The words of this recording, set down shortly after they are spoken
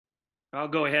I'll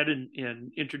go ahead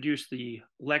and introduce the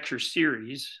lecture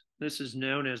series. This is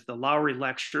known as the Lowrie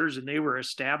Lectures, and they were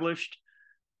established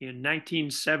in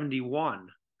 1971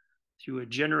 through a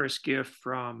generous gift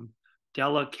from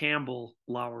Della Campbell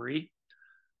Lowrie.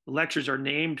 The lectures are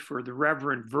named for the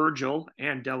Reverend Virgil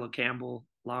and Della Campbell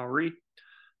Lowrie.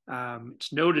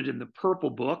 It's noted in the Purple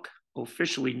Book,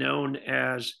 officially known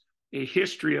as A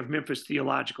History of Memphis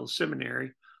Theological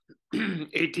Seminary,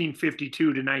 1852 to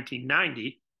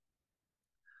 1990,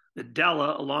 that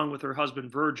Della, along with her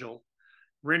husband Virgil,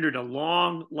 rendered a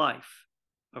long life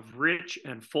of rich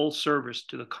and full service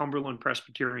to the Cumberland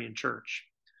Presbyterian Church.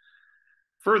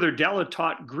 Further, Della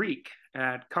taught Greek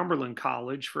at Cumberland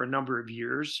College for a number of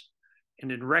years, and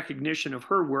in recognition of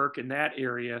her work in that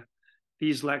area,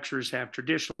 these lectures have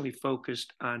traditionally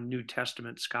focused on New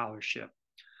Testament scholarship.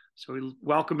 So we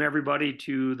welcome everybody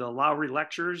to the Lowrie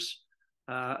Lectures,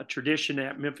 a tradition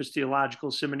at Memphis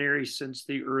Theological Seminary since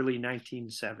the early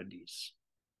 1970s.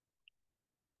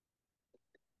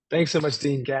 Thanks so much,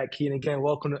 Dean Gatke. And again,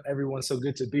 welcome to everyone. So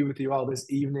good to be with you all this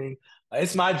evening.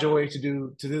 It's my joy to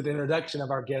do the introduction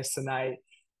of our guest tonight.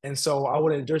 And so I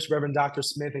want to introduce Reverend Dr.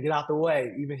 Smith and get out the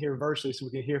way, even here virtually, so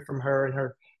we can hear from her and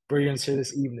her brilliance here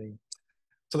this evening.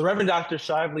 So the Reverend Dr.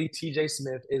 Shively T.J.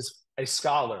 Smith is a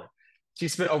scholar. She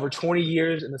spent over 20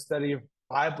 years in the study of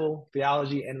Bible,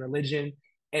 theology, and religion,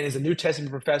 and is a New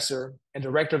Testament professor and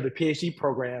director of the PhD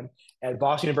program at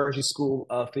Boston University School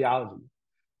of Theology.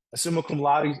 A summa cum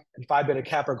laude and Phi Beta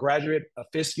Kappa graduate of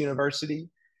Fisk University.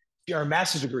 She earned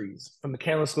master's degrees from the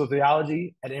Candler School of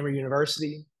Theology at Emory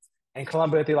University and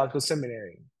Columbia Theological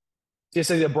Seminary. She has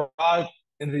studied abroad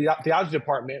in the theology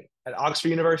department at Oxford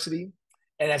University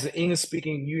and as an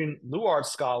English-speaking Union Leward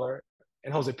scholar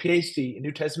and holds a PhD in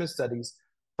New Testament studies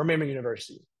from Emory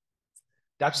University.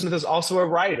 Dr. Smith is also a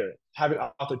writer, having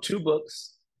authored 2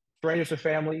 books, Strangers to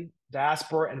Family,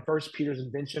 Diaspora, and First Peter's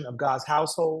Invention of God's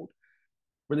Household,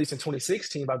 released in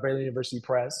 2016 by Baylor University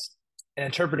Press, and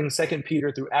Interpreting 2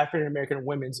 Peter through African American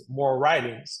Women's Moral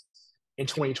Writings in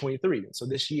 2023, so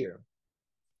this year.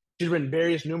 She's written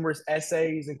numerous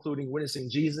essays, including Witnessing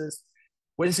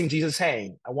Jesus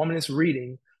Hang, a womanist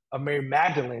reading of Mary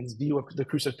Magdalene's view of the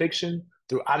crucifixion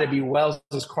through Ida B. Wells'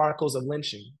 Chronicles of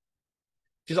Lynching.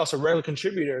 She's also a regular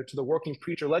contributor to the Working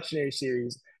Preacher Lectionary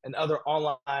series and other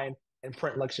online and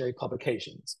print lectionary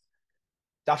publications.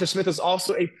 Dr. Smith is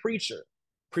also a preacher.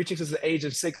 Preaching since the age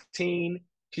of 16,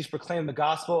 she's proclaimed the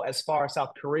gospel as far as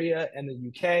South Korea and the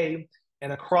UK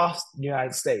and across the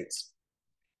United States.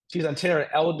 She's an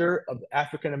itinerant elder of the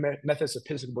African Methodist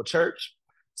Episcopal Church,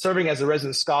 serving as a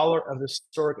resident scholar of the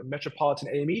historic Metropolitan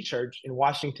AME Church in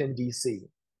Washington, D.C.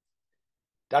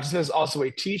 Dr. Smith is also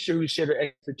a teacher who shared her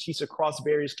expertise across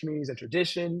various communities and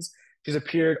traditions. She's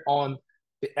appeared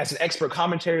as an expert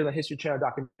commentator on the History Channel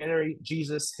documentary,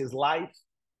 Jesus, His Life,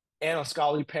 and on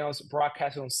scholarly panels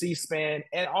broadcasted on C-SPAN,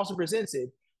 and also presented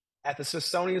at the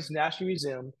Smithsonian's National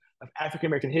Museum of African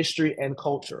American History and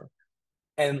Culture.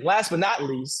 And last but not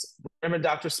least, Reverend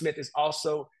Dr. Smith is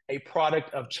also a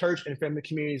product of church and family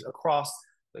communities across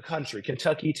the country,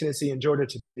 Kentucky, Tennessee, and Georgia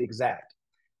to be exact.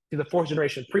 She's a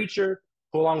 4th-generation preacher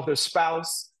who, along with her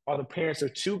spouse, are the parents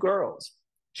of 2 girls.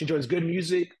 She enjoys good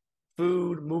music,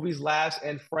 food, movies, laughs,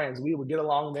 and friends. We will get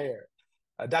along there.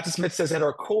 Dr. Smith says at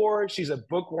her core, she's a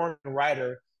bookworm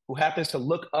writer who happens to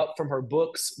look up from her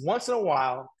books once in a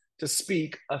while to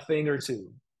speak a thing or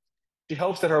two. She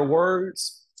hopes that her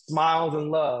words, smiles, and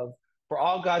love for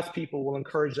all God's people will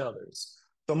encourage others.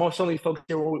 So emotionally focused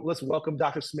here, let's welcome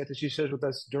Dr. Smith as she shares with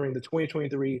us during the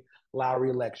 2023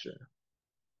 Lowrie Lecture.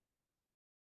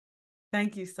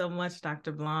 Thank you so much,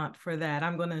 Dr. Blount, for that.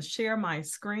 I'm going to share my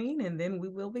screen and then we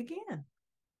will begin.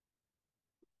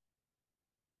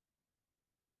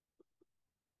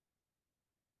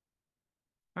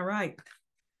 All right.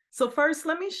 So first,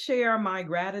 let me share my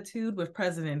gratitude with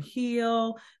President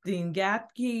Hill, Dean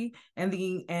Gatke,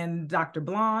 and Dr.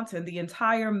 Blount, and the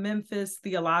entire Memphis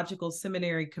Theological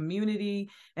Seminary community,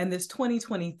 and this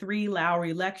 2023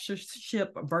 Lowrie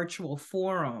Lectureship Virtual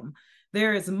Forum.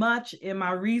 There is much in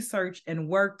my research and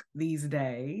work these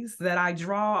days that I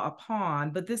draw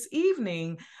upon, but this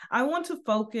evening, I want to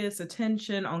focus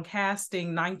attention on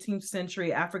casting 19th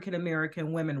century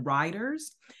African-American women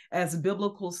writers as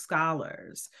biblical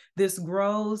scholars. This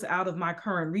grows out of my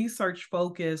current research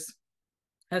focus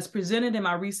as presented in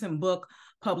my recent book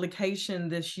publication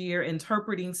this year,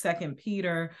 Interpreting 2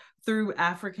 Peter through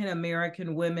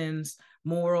African-American Women's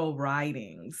Moral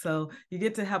Writings. So you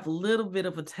get to have a little bit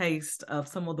of a taste of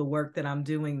some of the work that I'm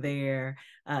doing there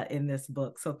in this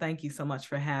book. So thank you so much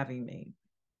for having me.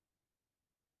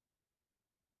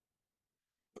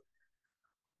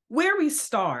 Where we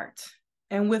start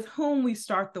and with whom we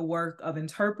start the work of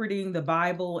interpreting the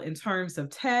Bible in terms of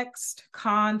text,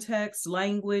 context,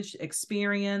 language,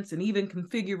 experience, and even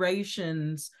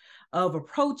configurations of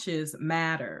approaches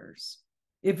matters.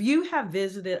 If you have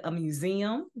visited a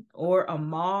museum or a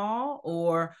mall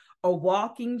or a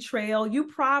walking trail, you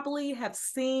probably have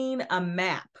seen a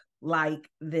map like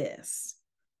this.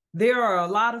 There are a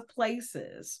lot of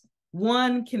places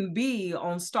one can be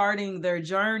on starting their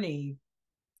journey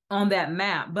on that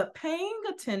map, but paying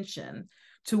attention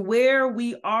to where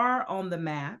we are on the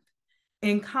map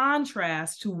in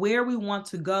contrast to where we want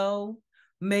to go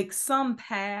makes some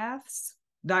paths,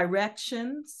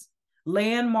 directions,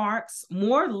 landmarks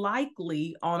more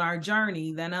likely on our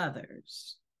journey than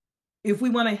others. If we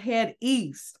want to head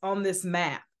east on this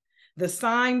map, the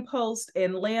signposts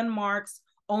and landmarks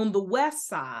on the west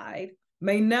side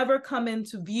may never come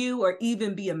into view or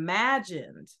even be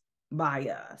imagined by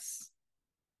us.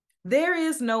 There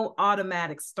is no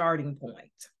automatic starting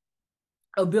point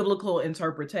of biblical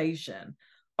interpretation,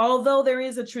 although there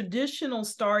is a traditional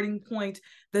starting point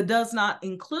that does not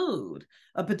include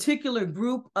a particular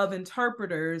group of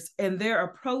interpreters and their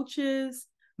approaches,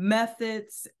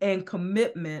 methods, and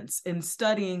commitments in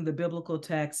studying the biblical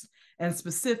text, and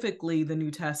specifically the New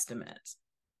Testament.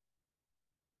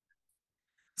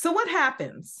 So what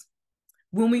happens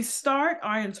when we start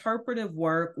our interpretive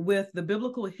work with the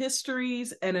biblical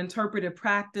histories and interpretive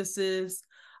practices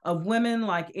of women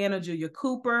like Anna Julia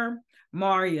Cooper,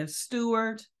 Maria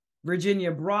Stewart,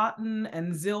 Virginia Broughton,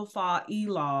 and Zilpha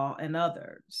Elaw, and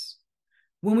others?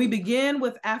 When we begin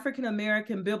with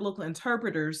African-American biblical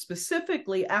interpreters,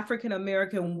 specifically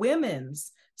African-American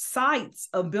women's sites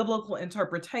of biblical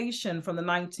interpretation from the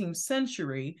 19th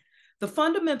century, the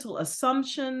fundamental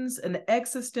assumptions and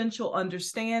existential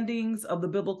understandings of the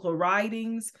biblical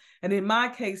writings, and in my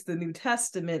case, the New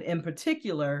Testament in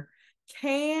particular,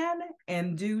 can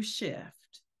and do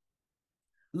shift.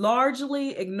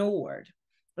 Largely ignored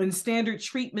in standard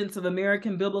treatments of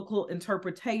American biblical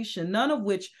interpretation, none of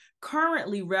which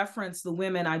currently reference the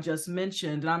women I just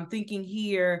mentioned. And I'm thinking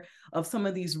here of some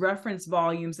of these reference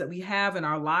volumes that we have in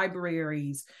our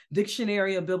libraries: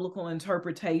 Dictionary of Biblical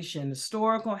Interpretation,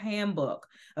 Historical Handbook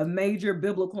of Major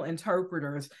Biblical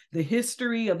Interpreters, the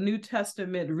History of New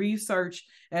Testament Research,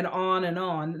 and on and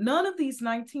on. None of these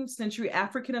 19th century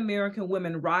African-American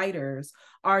women writers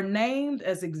are named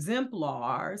as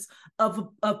exemplars of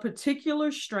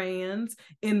particular strands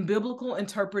in biblical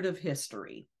interpretive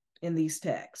history in these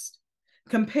texts.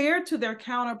 Compared to their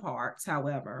counterparts,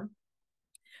 however,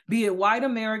 be it white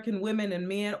American women and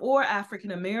men or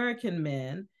African American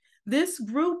men, this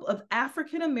group of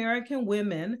African American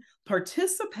women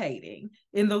participating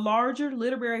in the larger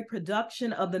literary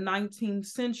production of the 19th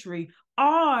century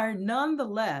are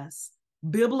nonetheless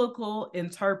biblical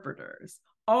interpreters,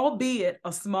 albeit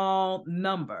a small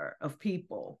number of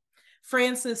people.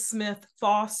 Frances Smith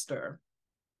Foster,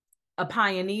 a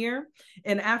pioneer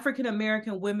in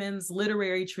African-American women's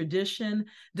literary tradition,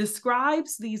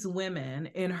 describes these women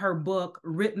in her book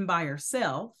written by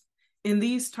herself in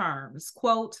these terms,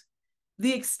 quote,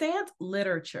 "The extant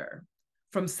literature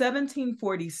from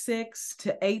 1746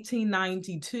 to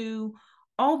 1892,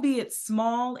 albeit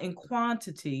small in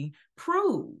quantity,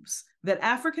 proves that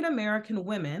African-American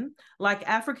women, like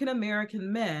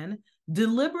African-American men,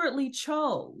 deliberately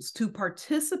chose to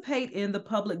participate in the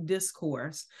public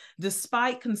discourse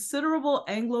despite considerable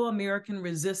Anglo-American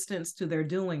resistance to their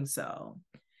doing so.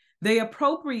 They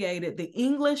appropriated the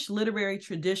English literary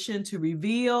tradition to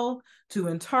reveal, to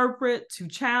interpret, to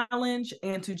challenge,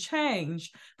 and to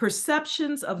change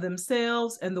perceptions of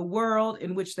themselves and the world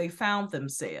in which they found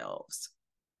themselves."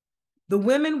 The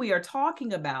women we are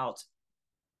talking about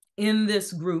in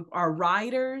this group are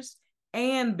writers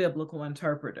and biblical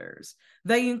interpreters.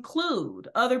 They include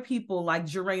other people like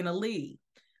Jarena Lee,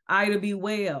 Ida B.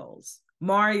 Wells,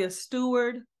 Maria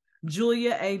Stewart,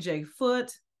 Julia A.J.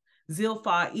 Foote,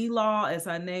 Zilpha Elaw, as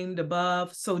I named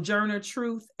above, Sojourner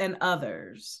Truth, and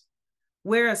others.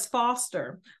 Whereas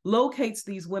Foster locates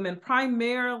these women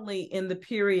primarily in the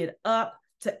period up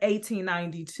to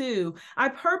 1892, I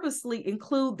purposely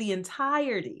include the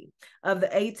entirety of the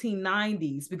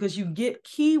 1890s because you get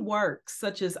key works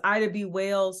such as Ida B.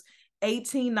 Wells'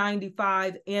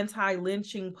 1895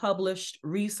 anti-lynching published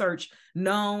research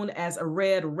known as A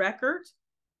Red Record,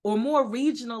 or more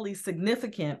regionally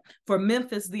significant for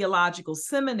Memphis Theological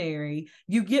Seminary,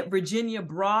 you get Virginia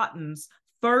Broughton's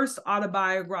first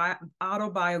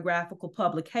autobiographical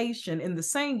publication in the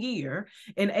same year,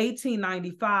 in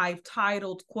 1895,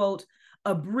 titled, quote,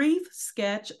 "A Brief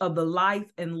Sketch of the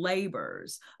Life and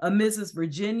Labors of Mrs.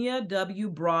 Virginia W.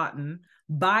 Broughton,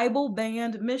 Bible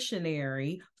band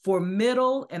missionary for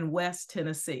Middle and West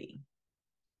Tennessee.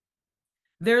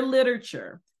 Their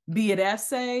literature, be it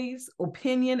essays,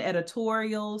 opinion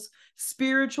editorials,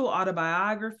 spiritual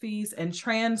autobiographies, and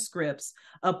transcripts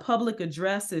of public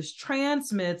addresses,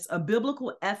 transmits a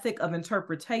biblical ethic of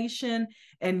interpretation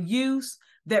and use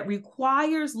that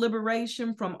requires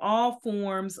liberation from all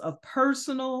forms of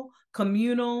personal,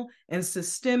 communal, and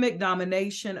systemic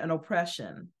domination and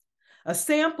oppression. A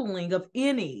sampling of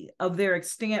any of their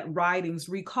extant writings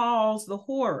recalls the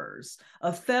horrors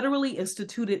of federally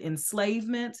instituted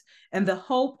enslavement and the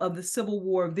hope of the Civil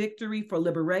War victory for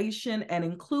liberation and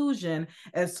inclusion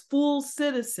as full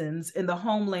citizens in the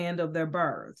homeland of their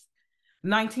birth.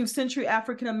 19th century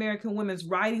African American women's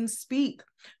writings speak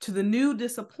to the new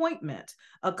disappointment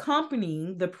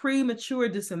accompanying the premature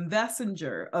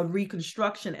disinvestiture of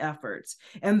Reconstruction efforts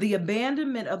and the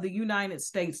abandonment of the United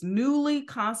States' newly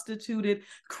constituted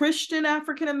Christian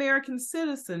African American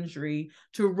citizenry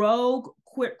to rogue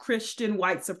Christian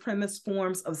white supremacist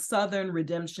forms of Southern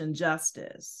redemption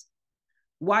justice.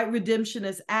 White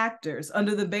redemptionist actors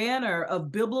under the banner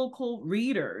of biblical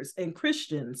readers and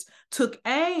Christians took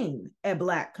aim at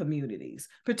Black communities,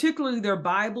 particularly their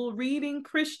Bible reading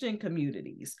Christian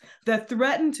communities that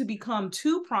threatened to become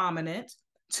too prominent,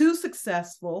 too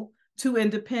successful, too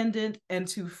independent, and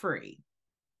too free.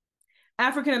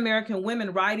 African American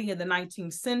women writing in the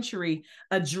 19th century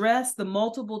addressed the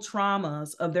multiple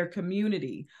traumas of their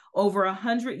community over a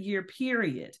 100-year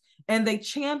period, and they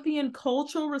championed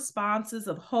cultural responses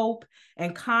of hope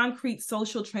and concrete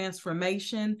social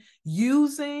transformation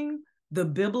using the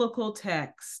biblical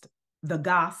text, the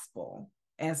gospel,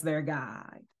 as their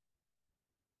guide.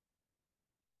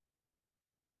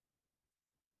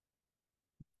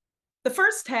 The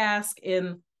first task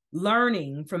in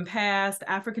learning from past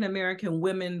African American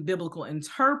women biblical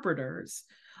interpreters,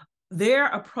 their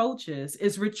approaches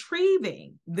is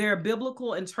retrieving their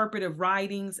biblical interpretive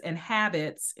writings and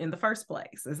habits in the first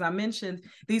place. As I mentioned,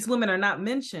 these women are not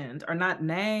mentioned, are not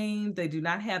named. They do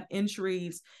not have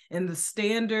entries in the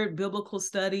standard biblical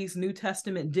studies, New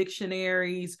Testament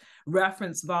dictionaries,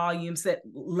 reference volumes that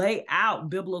lay out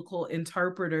biblical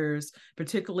interpreters,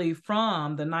 particularly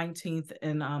from the 19th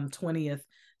and 20th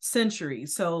century.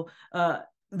 So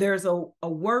there's a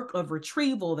work of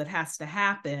retrieval that has to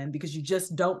happen because you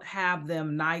just don't have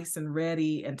them nice and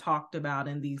ready and talked about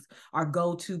in these our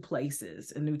go-to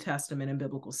places in New Testament and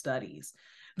biblical studies.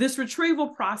 This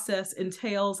retrieval process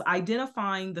entails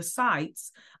identifying the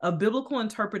sites of biblical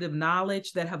interpretive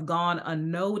knowledge that have gone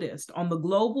unnoticed on the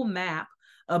global map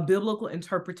of biblical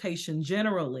interpretation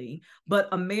generally, but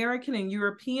American and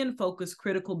European focused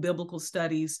critical biblical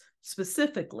studies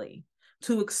specifically,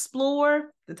 to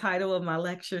explore, the title of my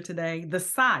lecture today, the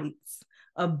sites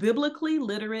of biblically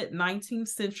literate 19th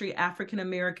century African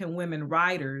American women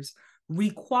writers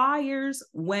requires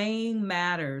weighing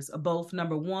matters of both,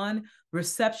 number one,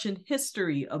 reception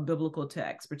history of biblical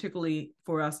texts, particularly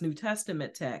for us New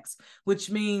Testament texts, which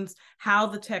means how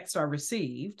the texts are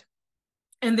received,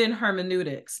 and then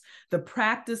hermeneutics, the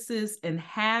practices and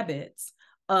habits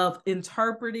of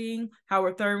interpreting.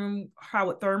 Howard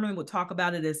Thurman would talk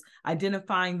about it as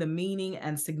identifying the meaning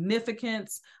and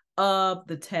significance of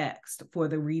the text for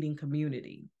the reading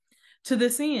community. To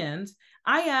this end,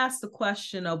 I asked the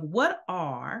question of what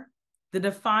are the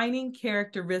defining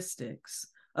characteristics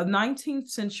of 19th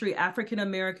century African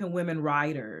American women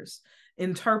writers,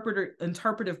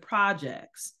 interpretive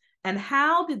projects, and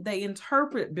how did they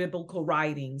interpret biblical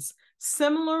writings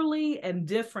similarly and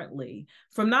differently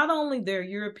from not only their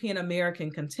European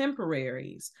American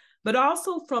contemporaries, but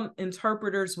also from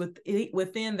interpreters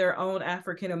within their own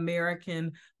African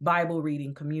American Bible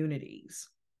reading communities.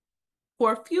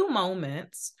 For a few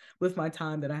moments, with my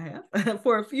time that I have,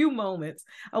 for a few moments,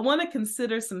 I want to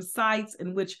consider some sites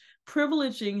in which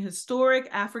privileging historic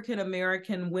African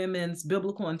American women's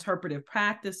biblical interpretive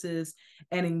practices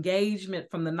and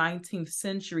engagement from the 19th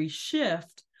century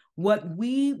shift what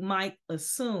we might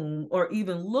assume or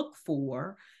even look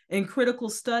for in critical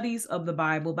studies of the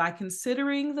Bible by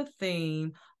considering the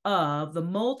theme of the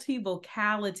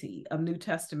multivocality of New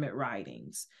Testament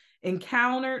writings,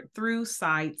 encountered through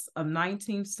sites of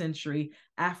 19th century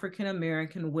African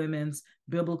American women's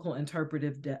biblical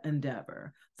interpretive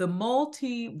endeavor. The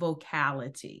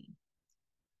multivocality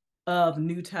of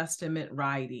New Testament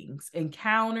writings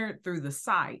encountered through the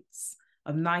sites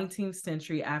of 19th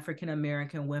century African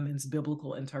American women's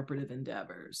biblical interpretive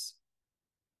endeavors.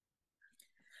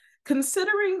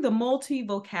 Considering the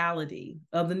multivocality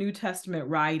of the New Testament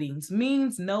writings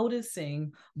means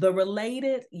noticing the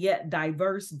related yet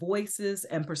diverse voices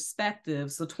and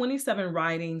perspectives the 27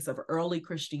 writings of early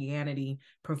Christianity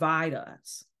provide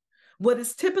us. What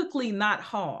is typically not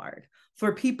hard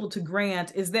for people to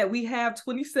grant is that we have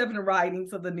 27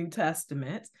 writings of the New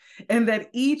Testament, and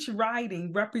that each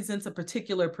writing represents a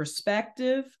particular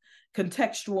perspective,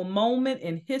 contextual moment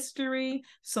in history,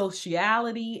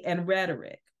 sociality, and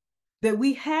rhetoric. That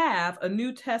we have a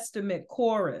New Testament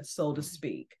chorus, so to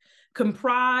speak,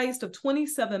 comprised of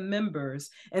 27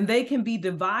 members, and they can be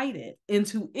divided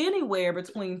into anywhere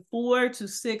between 4 to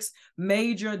 6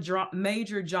 major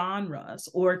genres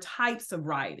or types of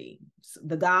writings: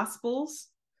 the Gospels,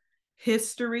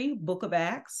 history, Book of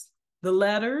Acts, the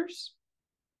letters,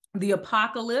 the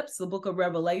Apocalypse, the book of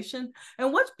Revelation.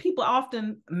 And what people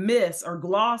often miss or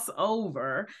gloss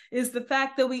over is the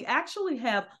fact that we actually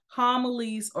have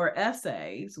homilies or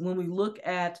essays when we look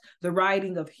at the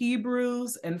writing of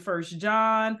Hebrews and First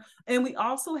John. And we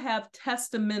also have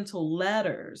testamental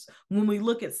letters when we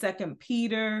look at Second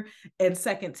Peter and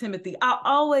Second Timothy. I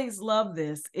always love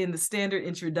this in the standard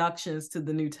introductions to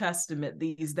the New Testament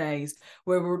these days,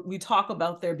 where we talk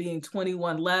about there being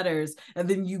 21 letters, and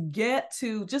then you get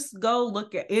to just go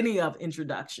look at any of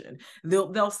introduction.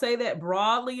 They'll say that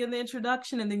broadly in the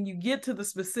introduction, and then you get to the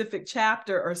specific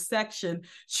chapter or section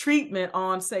treatment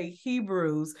on, say,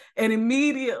 Hebrews, and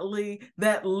immediately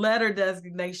that letter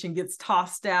designation gets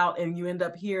tossed out, and you end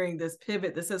up hearing this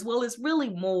pivot that says, well, it's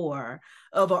really more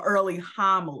of an early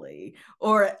homily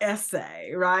or an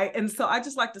essay, right? And so I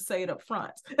just like to say it up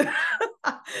front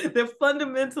that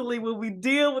fundamentally, when we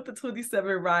deal with the 27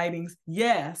 writings,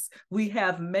 yes, we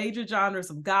have major genres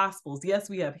of gospels. Yes,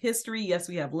 we have history. Yes,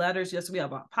 we have letters. Yes, we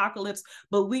have apocalypse.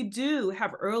 But we do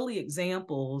have early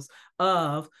examples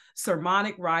of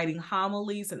sermonic writing,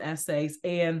 homilies and essays,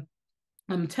 and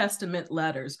testament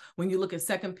letters. When you look at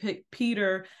Second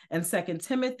Peter and Second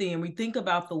Timothy, and we think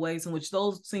about the ways in which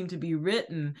those seem to be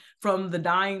written from the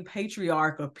dying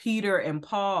patriarch of Peter and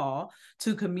Paul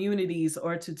to communities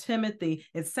or to Timothy,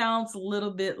 it sounds a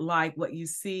little bit like what you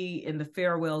see in the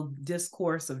farewell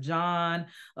discourse of John,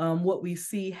 what we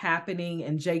see happening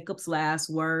in Jacob's last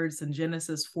words in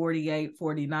Genesis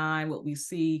 48-49, what we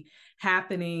see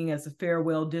happening as a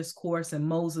farewell discourse and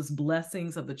Moses'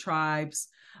 blessings of the tribes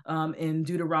in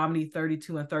Deuteronomy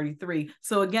 32 and 33.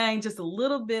 So again, just a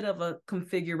little bit of a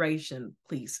configuration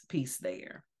piece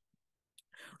there.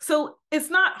 So it's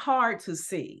not hard to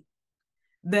see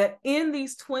that in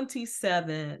this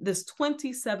 27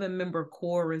 member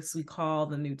chorus we call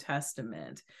the New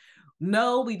Testament,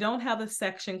 no, we don't have a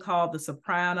section called the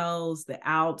sopranos, the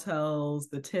altos,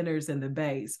 the tenors, and the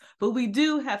bass, but we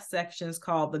do have sections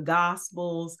called the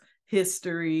Gospels,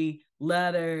 history,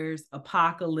 letters,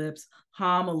 apocalypse,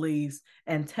 homilies,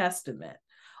 and testament.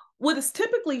 What is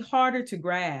typically harder to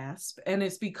grasp, and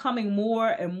it's becoming more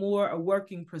and more a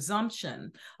working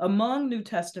presumption among New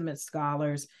Testament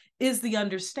scholars, is the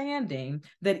understanding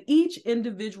that each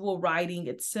individual writing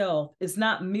itself is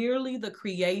not merely the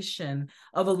creation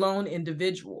of a lone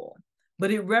individual, but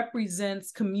it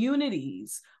represents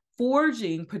communities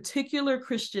forging particular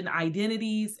Christian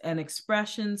identities and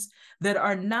expressions that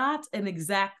are not an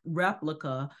exact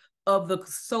replica of the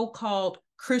so-called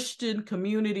Christian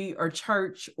community or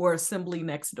church or assembly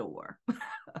next door.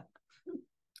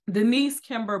 Denise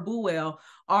Kimber Buell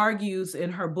argues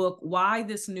in her book, Why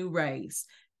This New Race?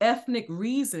 Ethnic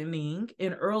Reasoning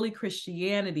in Early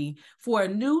Christianity, for a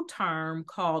new term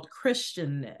called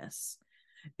Christianness.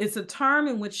 It's a term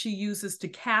in which she uses to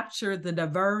capture the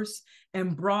diverse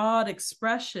and broad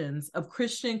expressions of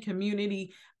Christian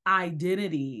community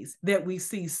identities that we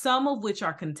see, some of which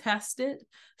are contested,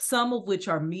 some of which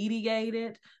are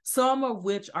mediated, some of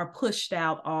which are pushed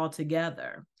out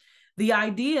altogether. The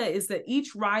idea is that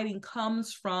each writing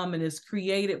comes from and is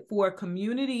created for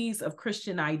communities of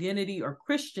Christian identity or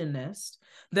Christianness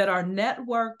that are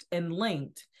networked and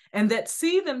linked, and that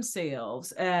see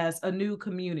themselves as a new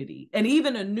community and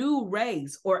even a new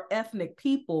race or ethnic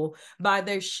people by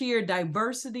their sheer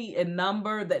diversity in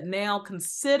number, that now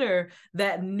consider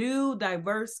that new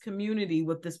diverse community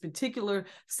with this particular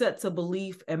sets of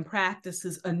belief and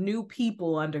practices a new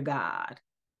people under God.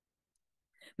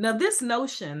 Now, this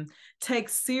notion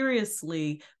takes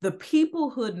seriously the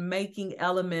peoplehood-making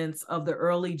elements of the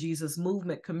early Jesus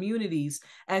movement communities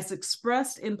as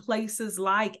expressed in places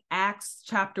like Acts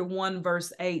chapter 1,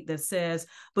 verse 8, that says,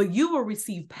 "But you will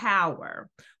receive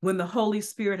power when the Holy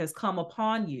Spirit has come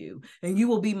upon you, and you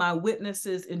will be my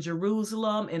witnesses in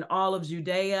Jerusalem, in all of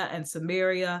Judea and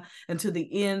Samaria, and to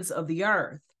the ends of the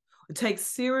earth." Take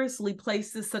seriously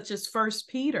places such as 1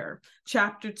 Peter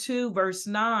chapter 2, verse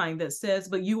 9, that says,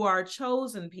 "But you are a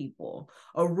chosen people,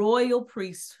 a royal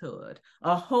priesthood,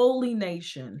 a holy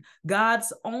nation,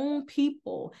 God's own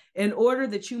people, in order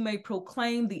that you may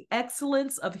proclaim the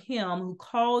excellence of him who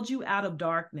called you out of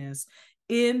darkness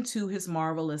into his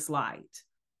marvelous light."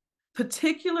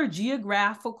 Particular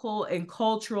geographical and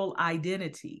cultural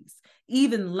identities,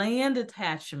 even land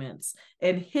attachments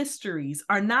and histories,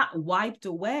 are not wiped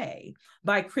away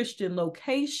by Christian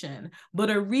location, but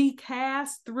are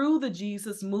recast through the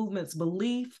Jesus movement's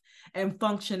belief and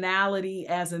functionality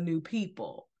as a new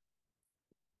people.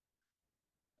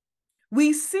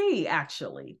 We see,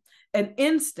 actually, an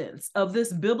instance of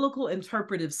this biblical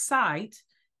interpretive sight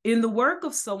in the work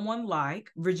of someone like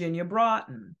Virginia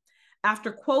Broughton.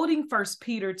 After quoting 1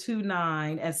 Peter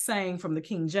 2:9 as saying from the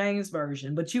King James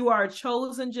Version, "But you are a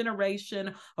chosen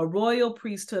generation, a royal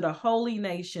priesthood, a holy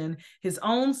nation, his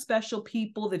own special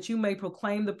people, that you may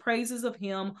proclaim the praises of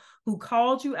him who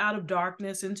called you out of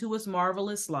darkness into his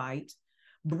marvelous light,"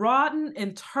 Broughton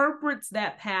interprets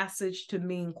that passage to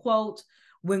mean, quote,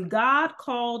 "When God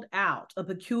called out a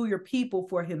peculiar people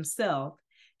for himself,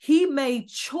 he made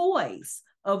choice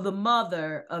of the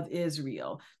mother of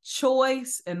Israel."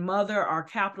 Choice and mother are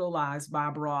capitalized by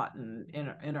Broughton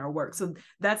in our work. So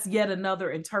that's yet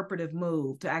another interpretive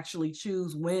move to actually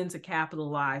choose when to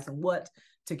capitalize and what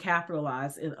to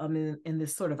capitalize in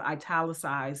this sort of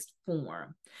italicized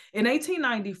form. In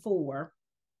 1894,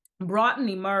 Broughton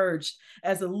emerged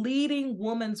as a leading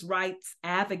women's rights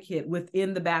advocate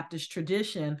within the Baptist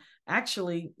tradition,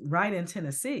 actually right in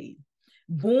Tennessee.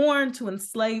 Born to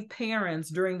enslaved parents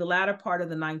during the latter part of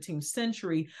the 19th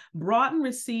century, Broughton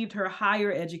received her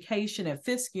higher education at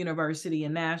Fisk University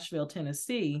in Nashville,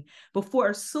 Tennessee, before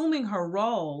assuming her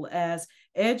role as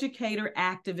educator,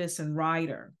 activist, and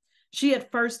writer. She had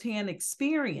firsthand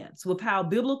experience with how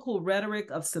biblical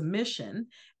rhetoric of submission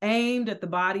aimed at the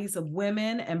bodies of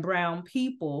women and brown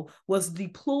people was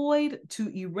deployed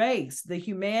to erase the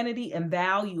humanity and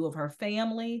value of her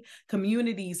family,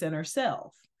 communities, and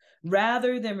herself.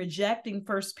 Rather than rejecting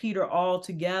 1 Peter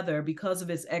altogether because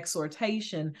of its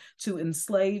exhortation to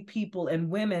enslaved people and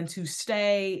women to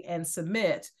stay and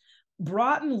submit,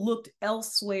 Broughton looked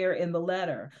elsewhere in the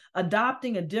letter,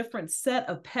 adopting a different set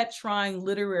of Petrine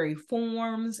literary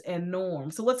forms and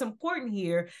norms. So what's important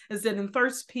here is that in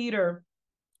 1 Peter,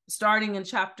 starting in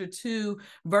chapter 2,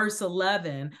 verse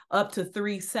 11, up to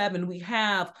 3:7, we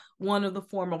have one of the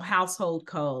formal household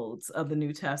codes of the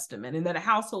New Testament. And that a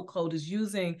household code is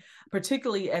using,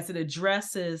 particularly as it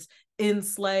addresses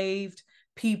enslaved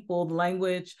people,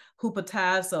 language,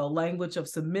 hupotasso, language of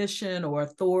submission or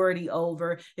authority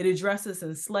over. It addresses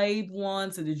enslaved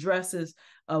ones. It addresses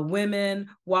women,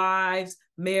 wives,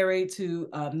 married to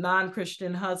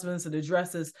non-Christian husbands. It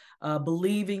addresses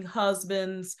believing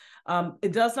husbands.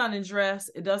 It does not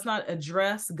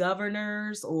address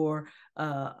governors or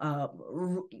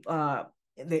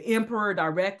the emperor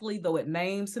directly, though it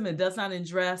names him. It does not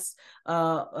address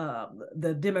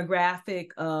the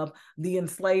demographic of the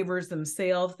enslavers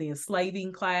themselves, the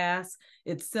enslaving class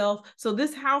itself. So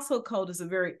this household code is a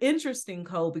very interesting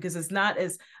code because it's not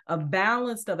as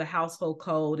balanced of a household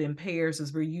code in pairs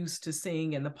as we're used to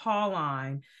seeing in the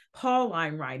Pauline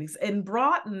writings. And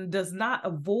Broughton does not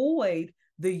avoid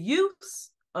the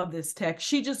use of this text.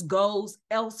 She just goes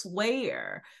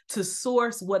elsewhere to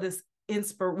source what is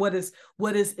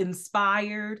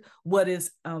inspired, what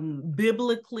is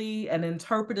biblically and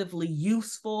interpretively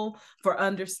useful for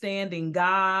understanding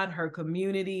God, her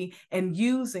community, and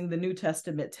using the New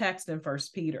Testament text in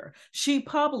 1 Peter. She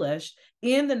published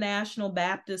in the National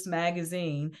Baptist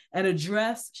magazine an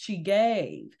address she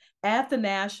gave at the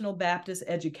National Baptist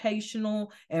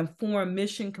Educational and Foreign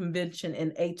Mission Convention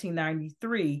in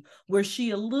 1893, where she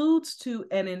alludes to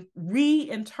and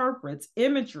reinterprets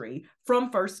imagery from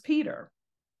 1 Peter.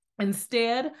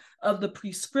 Instead of the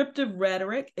prescriptive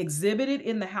rhetoric exhibited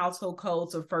in the household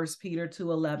codes of 1 Peter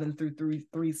 2:11 through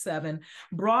 3:7,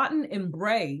 Broughton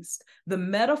embraced the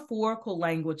metaphorical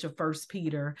language of 1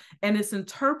 Peter and its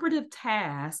interpretive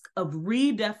task of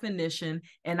redefinition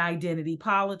and identity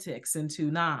politics in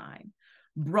 2:9.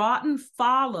 Broughton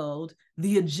followed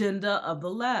the agenda of the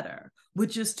letter,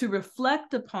 which is to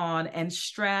reflect upon and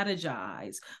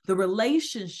strategize the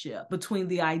relationship between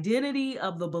the identity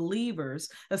of the believers,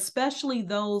 especially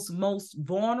those most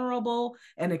vulnerable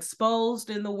and exposed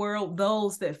in the world,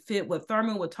 those that fit what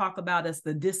Thurman would talk about as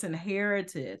the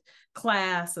disinherited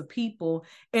class of people,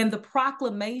 and the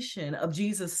proclamation of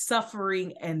Jesus'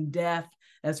 suffering and death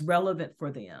as relevant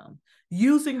for them.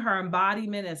 Using her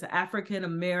embodiment as an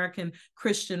African-American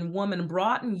Christian woman,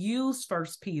 Broughton used 1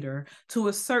 Peter to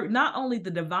assert not only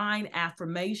the divine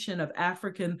affirmation of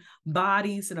African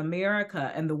bodies in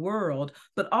America and the world,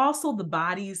 but also the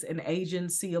bodies and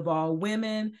agency of all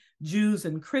women, Jews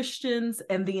and Christians,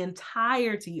 and the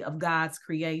entirety of God's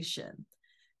creation.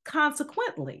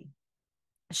 Consequently,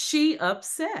 she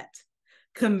upset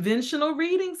conventional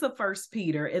readings of 1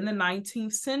 Peter in the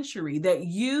 19th century that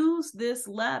used this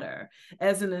letter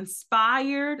as an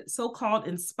inspired, so-called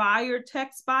inspired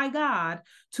text by God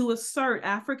to assert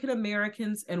African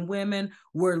Americans and women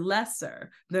were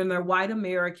lesser than their white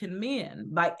American men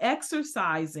by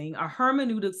exercising a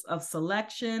hermeneutics of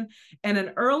selection and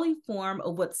an early form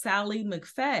of what Sally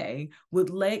McFay would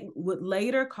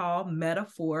later call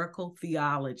metaphorical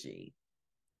theology.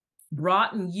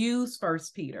 Broughton used 1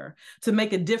 Peter to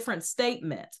make a different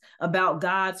statement about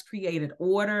God's created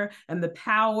order and the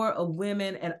power of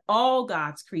women and all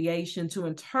God's creation to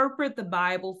interpret the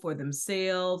Bible for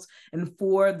themselves and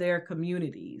for their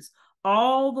communities,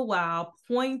 all the while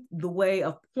the way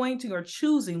of pointing or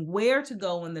choosing where to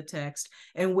go in the text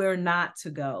and where not to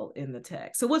go in the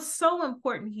text. So what's so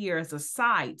important here as a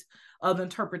site of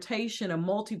interpretation and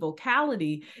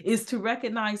multivocality is to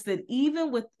recognize that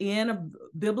even within a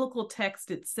biblical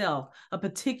text itself, a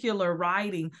particular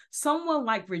writing, someone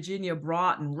like Virginia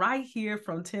Broughton, right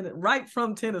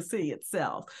from Tennessee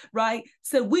itself, right,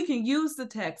 said we can use the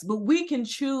text, but we can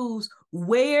choose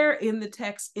where in the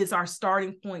text is our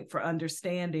starting point for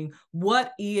understanding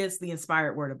what is the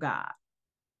inspired word of God.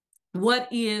 What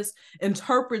is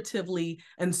interpretively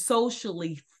and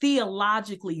socially,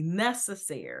 theologically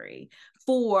necessary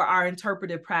for our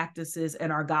interpretive practices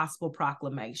and our gospel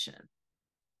proclamation?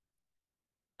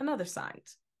 Another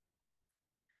site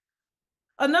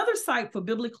for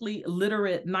biblically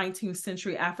literate 19th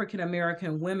century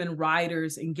African-American women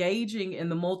writers engaging in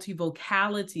the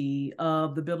multivocality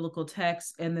of the biblical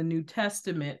text and the New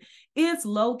Testament is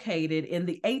located in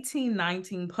the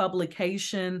 1819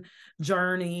 publication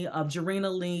journey of Jarena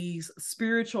Lee's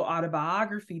spiritual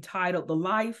autobiography titled The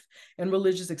Life and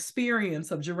Religious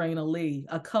Experience of Jarena Lee,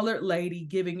 a colored lady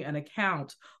giving an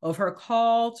account of her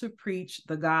call to preach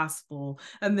the gospel.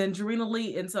 And then Jarena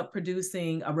Lee ends up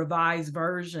producing a revised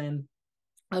version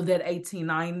of that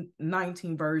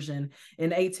 1819 version in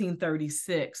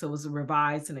 1836. So it was a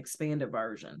revised and expanded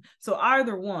version. So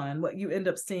either one, what you end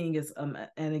up seeing is an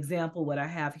example what I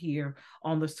have here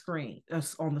on the screen. A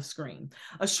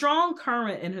strong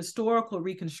current in historical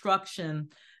reconstruction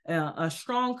and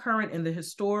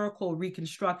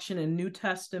New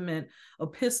Testament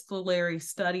epistolary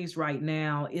studies right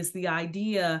now is the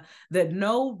idea that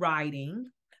no writing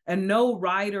and no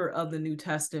writer of the New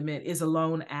Testament is a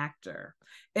lone actor.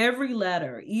 Every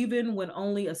letter, even when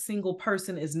only a single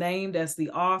person is named as the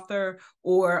author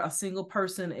or a single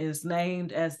person is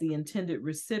named as the intended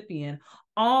recipient,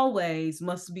 always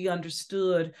must be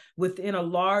understood within a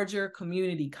larger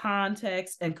community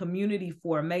context and community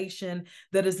formation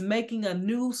that is making a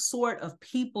new sort of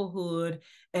peoplehood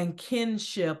and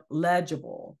kinship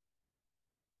legible.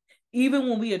 Even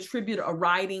when we attribute a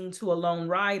writing to a lone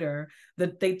writer,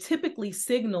 that they typically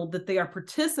signal that they are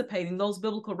participating, those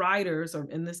biblical writers, or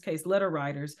in this case, letter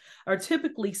writers, are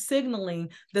typically signaling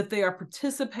that they are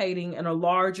participating in a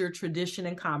larger tradition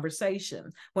and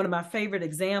conversation. One of my favorite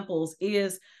examples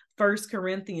is 1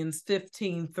 Corinthians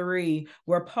 15:3,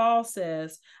 where Paul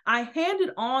says, I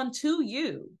handed on to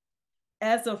you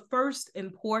as of first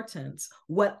importance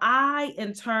what I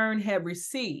in turn have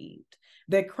received,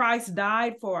 that Christ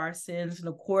died for our sins in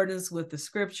accordance with the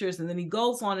scriptures. And then he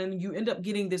goes on and you end up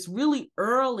getting this really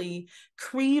early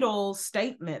creedal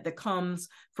statement that comes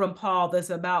from Paul that's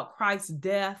about Christ's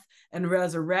death and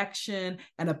resurrection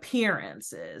and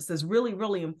appearances. That's really,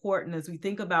 really important as we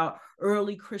think about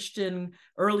early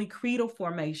creedal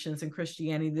formations in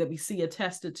Christianity that we see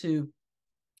attested to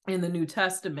in the New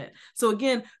Testament. So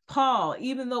again, Paul,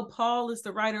 even though Paul is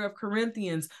the writer of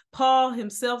Corinthians, Paul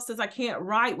himself says, I can't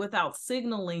write without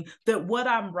signaling that what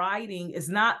I'm writing is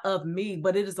not of me,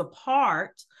 but it is a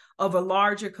part of a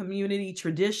larger community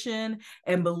tradition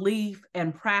and belief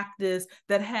and practice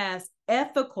that has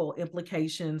ethical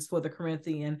implications for the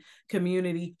Corinthian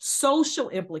community, social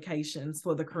implications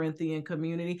for the Corinthian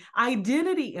community,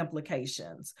 identity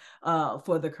implications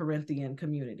for the Corinthian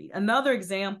community. Another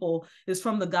example is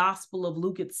from the Gospel of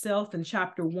Luke itself in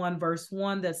chapter 1, verse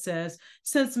 1, that says,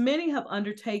 since many have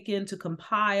undertaken to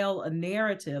compile a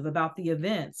narrative about the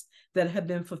events that have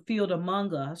been fulfilled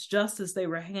among us, just as they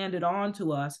were handed on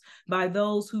to us by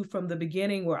those who from the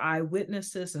beginning were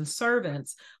eyewitnesses and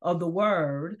servants of the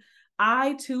word,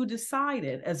 I too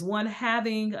decided, as one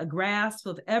having a grasp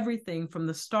of everything from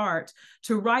the start,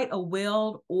 to write a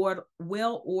well-ordered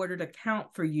account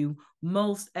for you,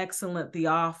 most excellent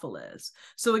Theophilus.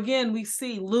 So again, we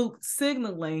see Luke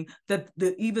signaling that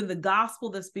even the gospel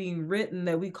that's being written,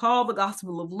 that we call the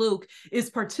Gospel of Luke,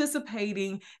 is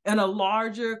participating in a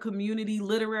larger community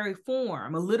literary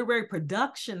form, a literary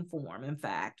production form, in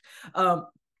fact.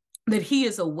 That he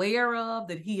is aware of,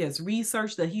 that he has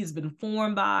researched, that he's been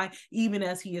formed by, even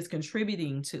as he is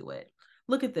contributing to it.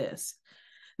 Look at this.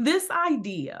 This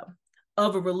idea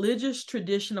of a religious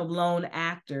tradition of lone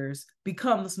actors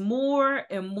becomes more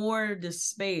and more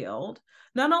dispelled,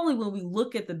 not only when we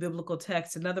look at the biblical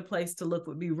text. Another place to look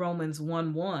would be Romans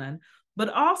 1:1, but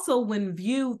also when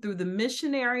viewed through the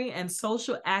missionary and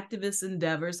social activist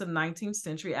endeavors of 19th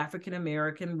century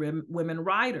African-American women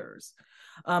writers.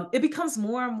 It becomes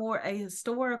more and more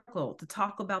ahistorical to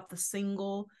talk about the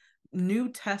single New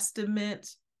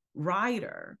Testament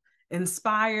writer,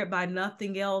 inspired by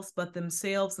nothing else but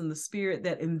themselves and the spirit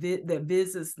that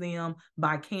visits them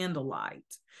by candlelight.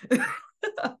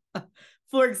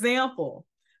 For example,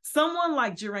 someone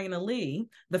like Jarena Lee,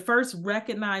 the first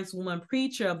recognized woman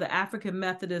preacher of the African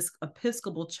Methodist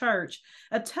Episcopal Church,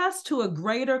 attests to a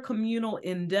greater communal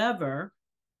endeavor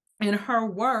in her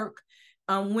work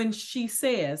when she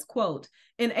says, quote,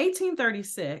 in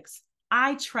 1836,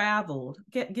 I traveled,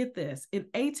 get this, in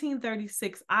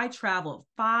 1836, I traveled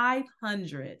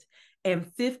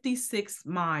 556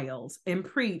 miles and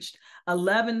preached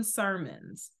 11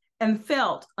 sermons and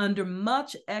felt under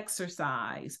much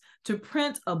exercise to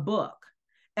print a book.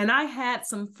 And I had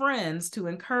some friends to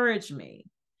encourage me.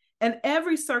 And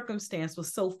every circumstance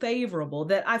was so favorable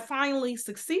that I finally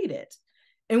succeeded.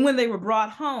 And when they were brought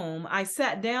home, I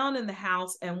sat down in the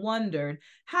house and wondered,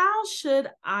 how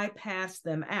should I pass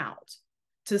them out?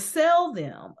 To sell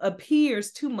them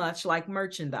appears too much like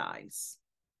merchandise.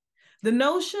 The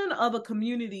notion of a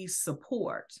community's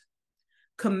support,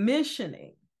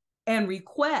 commissioning, and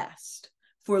request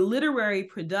for literary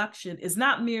production is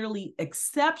not merely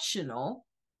exceptional,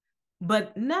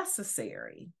 but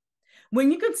necessary.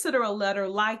 When you consider a letter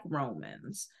like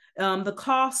Romans, the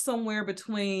cost somewhere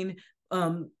between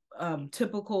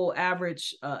typical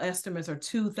average estimates are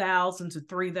 $2,000 to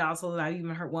 $3,000. I even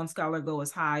heard one scholar go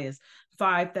as high as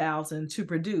 $5,000 to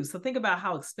produce. So think about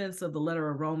how expensive the letter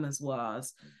of Romans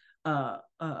was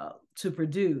to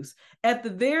produce. At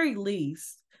the very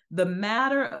least, the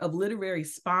matter of literary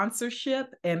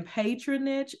sponsorship and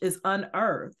patronage is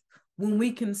unearthed when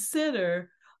we consider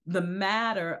the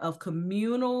matter of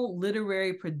communal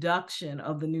literary production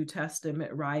of the New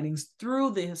Testament writings through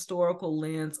the historical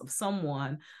lens of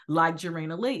someone like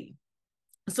Jarena Lee.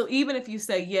 So even if you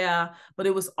say, yeah, but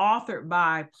it was authored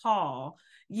by Paul,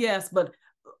 yes, but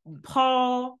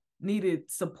Paul needed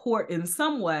support in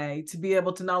some way to be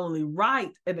able to not only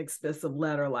write an expensive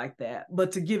letter like that,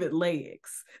 but to give it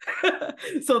legs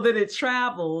so that it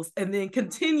travels and then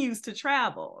continues to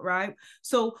travel, right?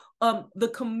 So the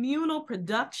communal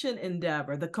production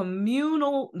endeavor,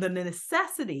 the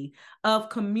necessity of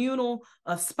communal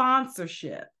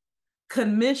sponsorship,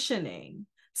 commissioning,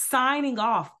 signing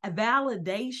off, a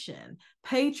validation,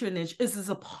 patronage is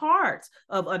a part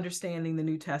of understanding the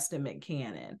New Testament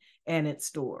canon and its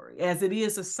story, as it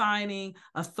is assigning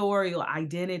authorial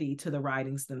identity to the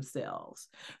writings themselves.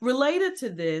 Related to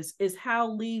this is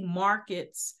how Lee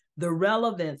markets the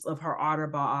relevance of her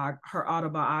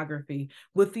autobiography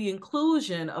with the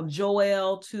inclusion of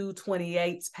Joel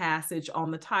 2:28's passage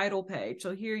on the title page.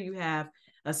 So here you have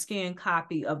a scanned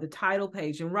copy of the title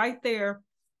page, and right there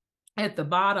at the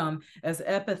bottom as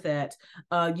epithet,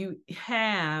 you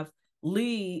have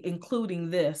Lee including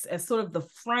this as sort of the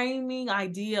framing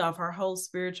idea of her whole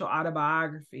spiritual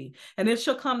autobiography. And it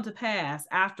shall come to pass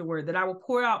afterward that I will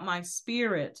pour out my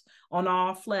spirit on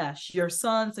all flesh. Your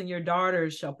sons and your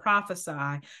daughters shall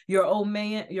prophesy. Your old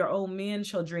men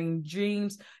shall dream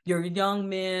dreams. Your young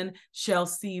men shall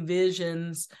see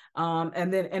visions.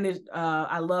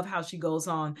 I love how she goes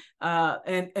on.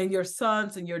 And your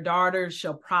sons and your daughters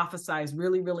shall prophesy is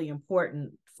really, really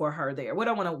important for her there.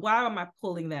 Why am I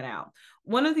pulling that out?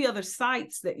 One of the other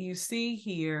sites that you see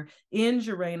here in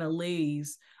Jarena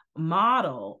Lee's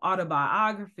model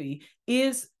autobiography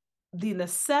is the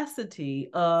necessity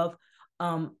of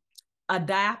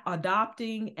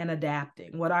adopting and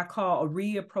adapting, what I call a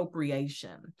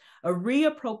reappropriation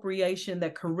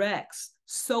that corrects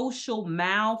social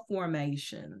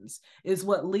malformations is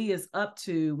what Lee is up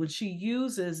to when she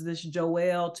uses this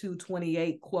Joel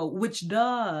 2:28 quote, which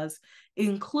does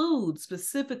include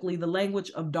specifically the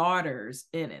language of daughters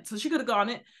in it. So she could have gone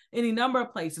it any number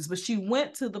of places, but she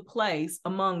went to the place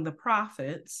among the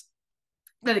prophets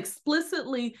that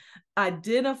explicitly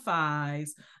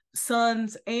identifies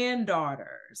sons and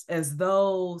daughters as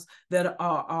those that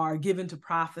are given to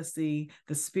prophecy,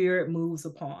 the Spirit moves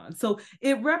upon. So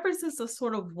it represents a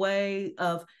sort of way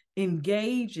of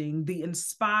engaging the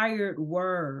inspired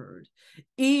word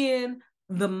in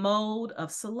the mode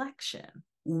of selection.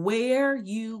 Where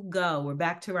you go, we're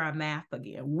back to our map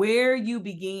again, where you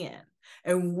begin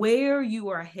and where you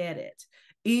are headed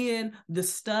in the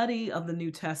study of the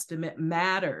New Testament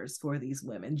matters for these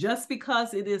women. Just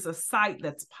because it is a site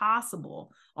that's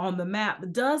possible on the map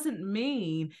doesn't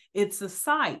mean it's a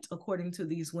site, according to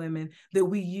these women, that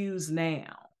we use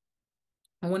now.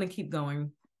 I want to keep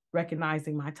going,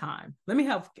 recognizing my time. Let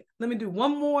me do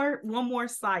one more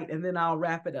site and then I'll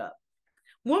wrap it up.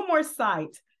 One more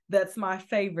site that's my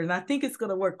favorite, and I think it's going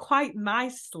to work quite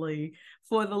nicely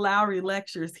for the Lowrie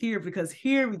lectures here, because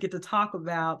here we get to talk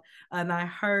about, and I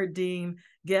heard Dean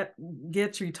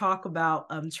Gentry talk about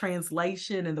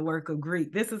translation and the work of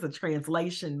Greek. This is a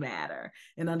translation matter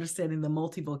in understanding the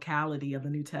multivocality of the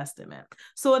New Testament.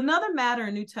 So another matter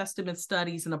in New Testament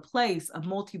studies in a place of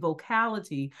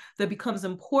multivocality that becomes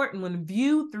important when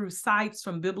viewed through sites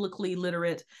from biblically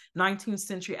literate 19th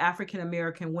century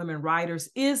African-American women writers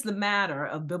is the matter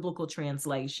of biblical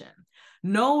translation.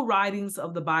 No writings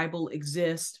of the Bible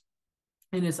exist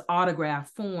in its autograph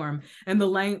form, and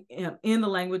in the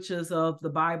languages of the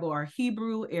Bible are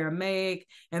Hebrew, Aramaic,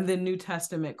 and then New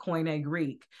Testament Koine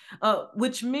Greek,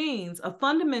 which means a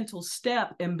fundamental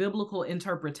step in biblical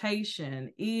interpretation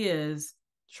is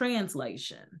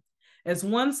translation. As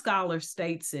one scholar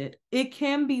states it, it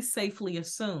can be safely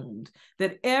assumed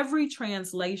that every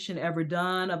translation ever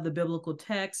done of the biblical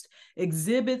text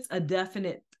exhibits a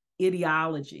definite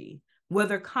ideology,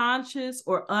 whether conscious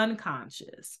or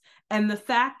unconscious, and the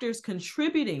factors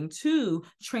contributing to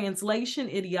translation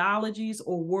ideologies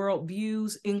or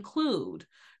worldviews include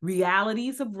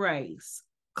realities of race,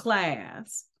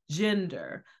 class,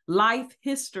 gender, life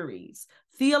histories,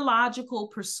 theological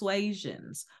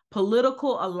persuasions,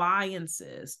 political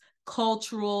alliances,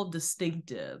 cultural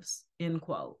distinctives, end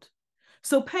quote.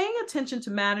 So paying attention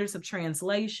to matters of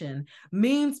translation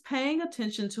means paying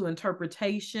attention to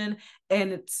interpretation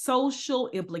and its social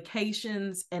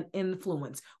implications and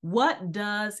influence. What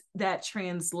does that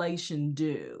translation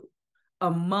do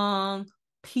among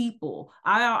people?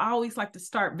 I always like to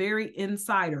start very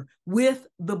insider with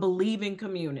the believing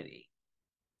community.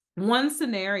 One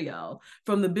scenario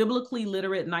from the biblically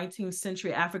literate 19th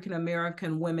century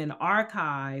African-American women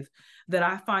archive that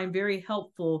I find very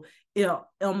helpful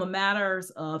on the matters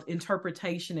of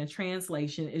interpretation and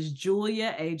translation is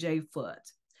Julia A.J.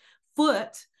 Foote.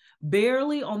 Foote,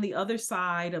 barely on the other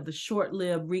side of the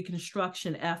short-lived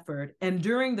Reconstruction effort and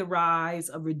during the rise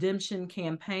of redemption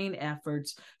campaign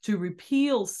efforts to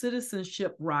repeal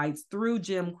citizenship rights through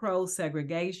Jim Crow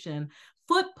segregation,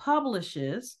 Foote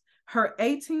publishes her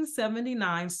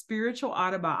 1879 spiritual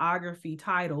autobiography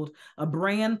titled A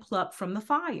Brand Plucked from the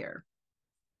Fire.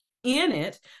 In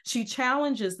it, she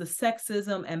challenges the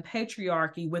sexism and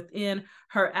patriarchy within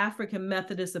her African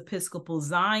Methodist Episcopal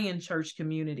Zion Church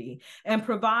community and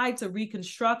provides a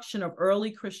reconstruction of early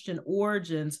Christian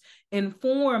origins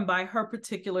informed by her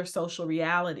particular social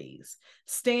realities.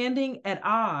 Standing at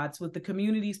odds with the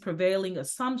community's prevailing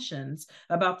assumptions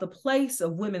about the place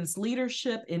of women's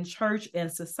leadership in church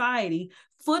and society,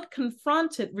 Foote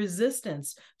confronted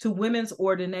resistance to women's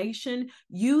ordination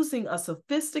using a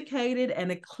sophisticated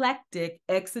and eclectic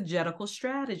exegetical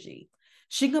strategy.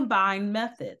 She combined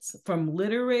methods from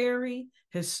literary,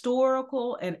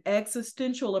 historical, and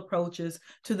existential approaches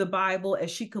to the Bible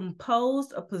as she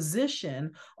composed a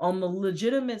position on the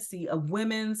legitimacy of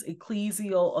women's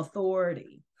ecclesial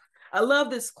authority. I love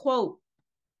this quote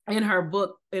in her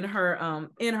book, in her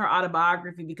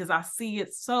autobiography, because I see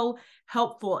it so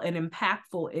helpful and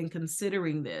impactful in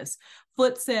considering this.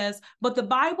 Foote says, but the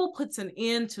Bible puts an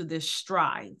end to this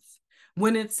strife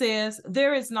when it says,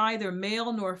 there is neither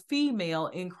male nor female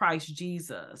in Christ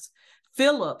Jesus.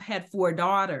 Philip had 4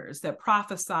 daughters that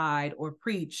prophesied or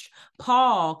preached.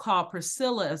 Paul called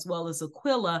Priscilla as well as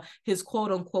Aquila his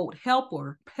quote unquote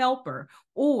helper,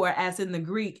 or as in the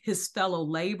Greek, his fellow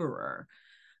laborer.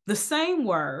 The same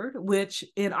word, which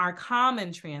in our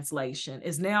common translation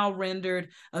is now rendered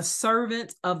a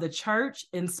servant of the church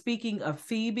in speaking of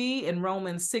Phoebe in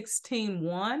Romans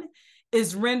 16:1,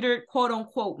 is rendered quote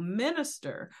unquote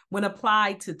minister when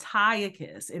applied to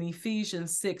Tychicus in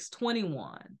Ephesians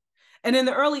 6:21. And in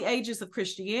the early ages of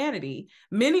Christianity,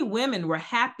 many women were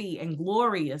happy and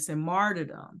glorious in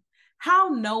martyrdom. How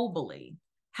nobly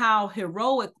how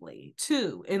heroically,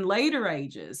 too, in later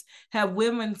ages, have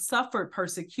women suffered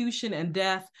persecution and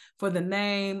death for the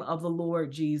name of the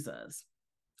Lord Jesus.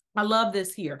 I love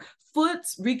this here.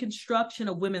 Foote's reconstruction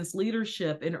of women's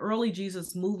leadership in early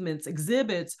Jesus movements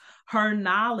exhibits her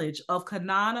knowledge of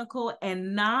canonical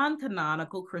and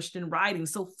non-canonical Christian writing.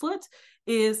 So Foote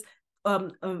is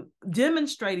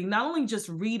demonstrating not only just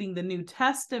reading the New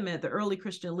Testament, the early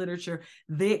Christian literature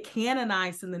that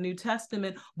canonized in the New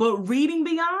Testament, but reading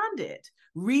beyond it,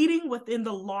 reading within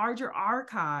the larger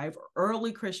archive,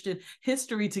 early Christian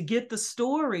history, to get the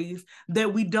stories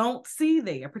that we don't see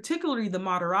there, particularly the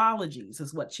martyrologies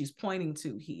is what she's pointing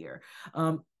to here.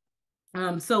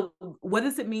 So what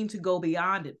does it mean to go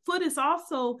beyond it? Foote is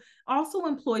also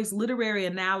employs literary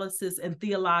analysis and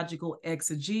theological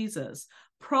exegesis,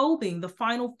 probing the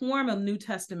final form of New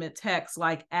Testament texts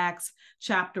like Acts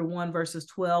chapter 1, verses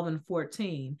 12 and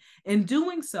 14. In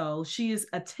doing so, she is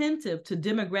attentive to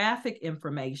demographic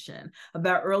information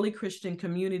about early Christian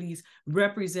communities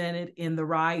represented in the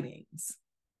writings.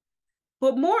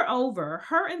 But moreover,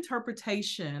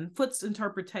 Foote's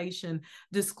interpretation,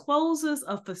 discloses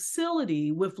a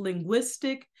facility with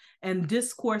linguistic and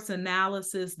discourse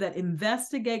analysis that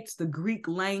investigates the Greek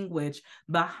language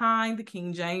behind the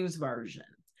King James Version.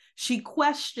 She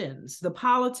questions the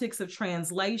politics of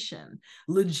translation,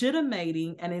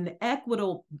 legitimating an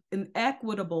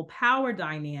inequitable power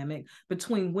dynamic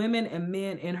between women and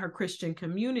men in her Christian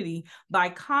community by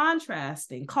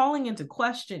contrasting, calling into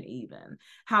question even,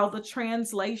 how the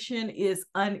translation is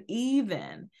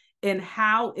uneven in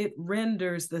how it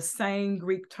renders the same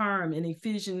Greek term in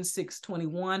Ephesians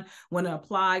 6:21 when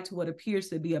applied to what appears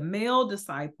to be a male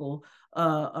disciple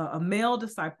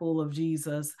of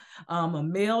Jesus, a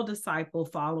male disciple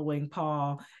following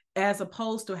Paul, as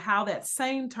opposed to how that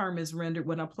same term is rendered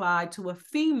when applied to a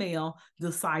female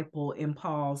disciple in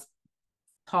Paul's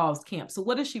camp. So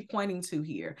what is she pointing to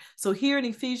here? So here in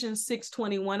Ephesians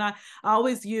 6:21, I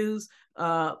always use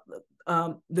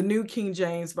the New King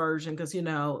James Version because,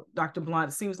 Dr.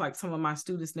 Blunt, it seems like some of my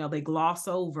students now, they gloss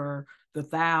over the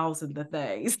thous and the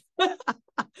theys.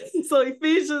 So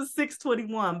Ephesians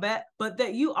 6:21, but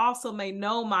that you also may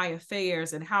know my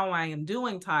affairs and how I am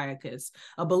doing, Tychicus,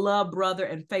 a beloved brother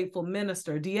and faithful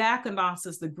minister. Diakonos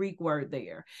is the Greek word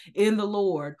there, in the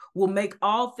Lord, will make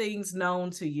all things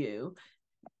known to you.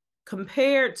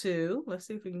 Compared to, let's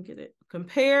see if we can get it,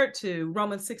 compared to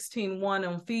Romans 16:1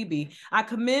 on Phoebe. I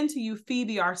commend to you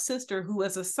Phoebe, our sister, who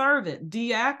is a servant,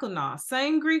 diakonos,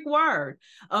 same Greek word,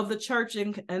 of the church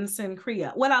in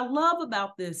Cenchrea. What I love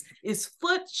about this is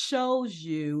Foote shows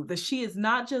you that she is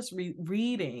not just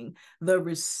reading the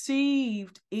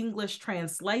received English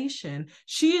translation,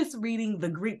 she is reading the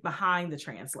Greek behind the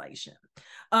translation.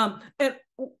 And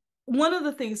one of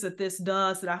the things that this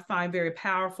does that I find very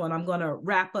powerful, and I'm going to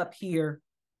wrap up here,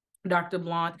 Dr.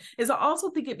 Blunt, is I also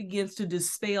think it begins to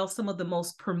dispel some of the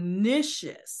most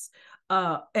pernicious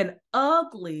and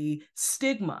ugly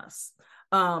stigmas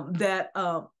that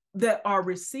are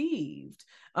received,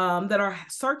 that are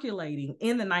circulating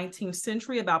in the 19th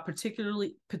century about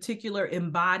particular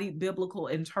embodied biblical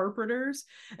interpreters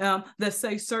that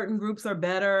say certain groups are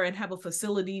better and have a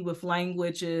facility with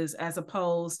languages as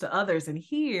opposed to others. And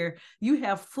here you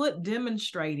have Foote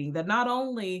demonstrating that not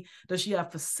only does she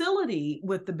have facility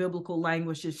with the biblical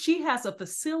languages, she has a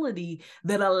facility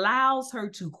that allows her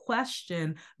to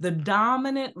question the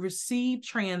dominant received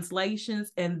translations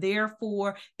and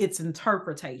therefore its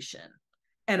interpretation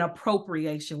and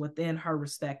appropriation within her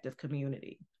respective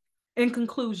community. In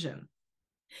conclusion,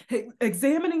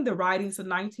 examining the writings of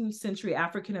 19th century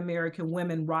African-American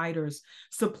women writers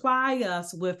supply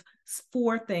us with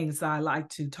 4 things I like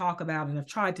to talk about and have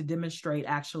tried to demonstrate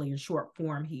actually in short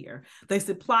form here. They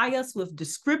supply us with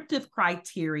descriptive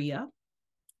criteria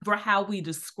for how we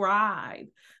describe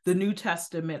the New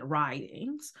Testament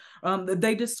writings.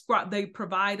 They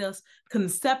provide us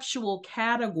conceptual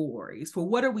categories for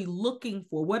what are we looking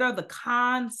for, what are the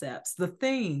concepts, the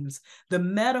themes, the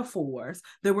metaphors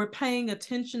that we're paying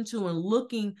attention to and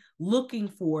looking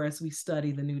for as we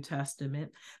study the New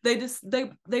Testament.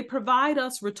 They provide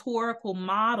us rhetorical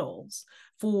models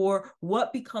for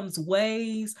what becomes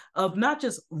ways of not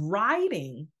just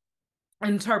writing,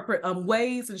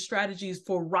 ways and strategies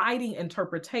for writing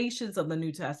interpretations of the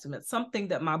New Testament, something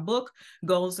that my book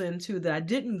goes into that I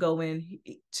didn't go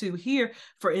into here,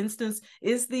 for instance,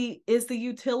 is the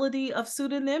utility of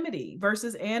pseudonymity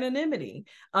versus anonymity,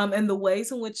 and the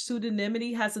ways in which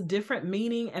pseudonymity has a different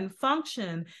meaning and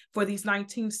function for these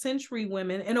 19th century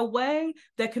women in a way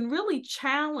that can really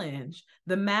challenge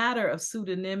the matter of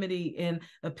pseudonymity in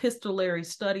epistolary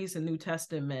studies in New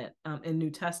Testament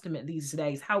these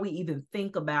days, how we even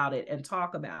think about it and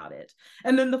talk about it.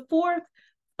 And then the fourth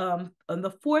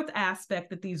aspect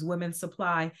that these women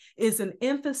supply is an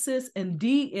emphasis and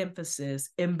de-emphasis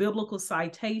in biblical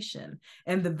citation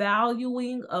and the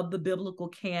valuing of the biblical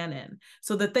canon,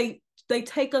 so that they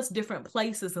take us different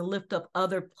places and lift up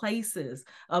other places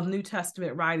of New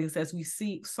Testament writings, as we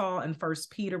saw in 1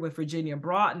 Peter with Virginia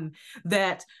Broughton,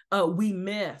 that we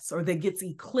miss, or that gets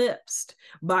eclipsed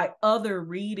by other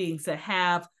readings that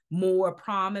have more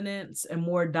prominence and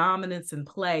more dominance in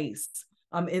place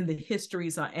in the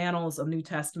histories or annals of New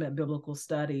Testament biblical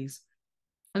studies.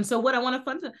 And so what I want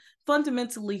to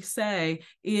fundamentally say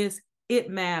is it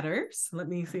matters. Let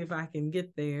me see if I can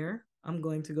get there. I'm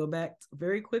going to go back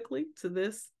very quickly to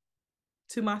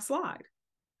my slide.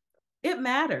 It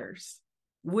matters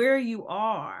where you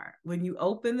are when you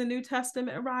open the New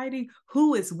Testament writing,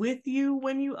 who is with you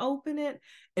when you open it,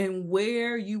 and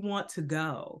where you want to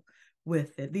go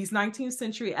with it. These 19th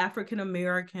century African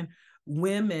American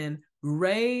women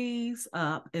raise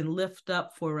up and lift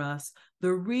up for us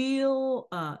the real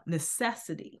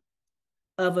necessity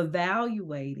of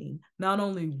evaluating not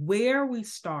only where we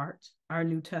start our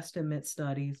New Testament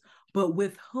studies, but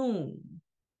with whom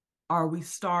are we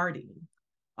starting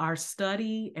our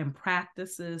study and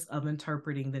practices of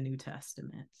interpreting the New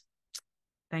Testament.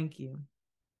 Thank you.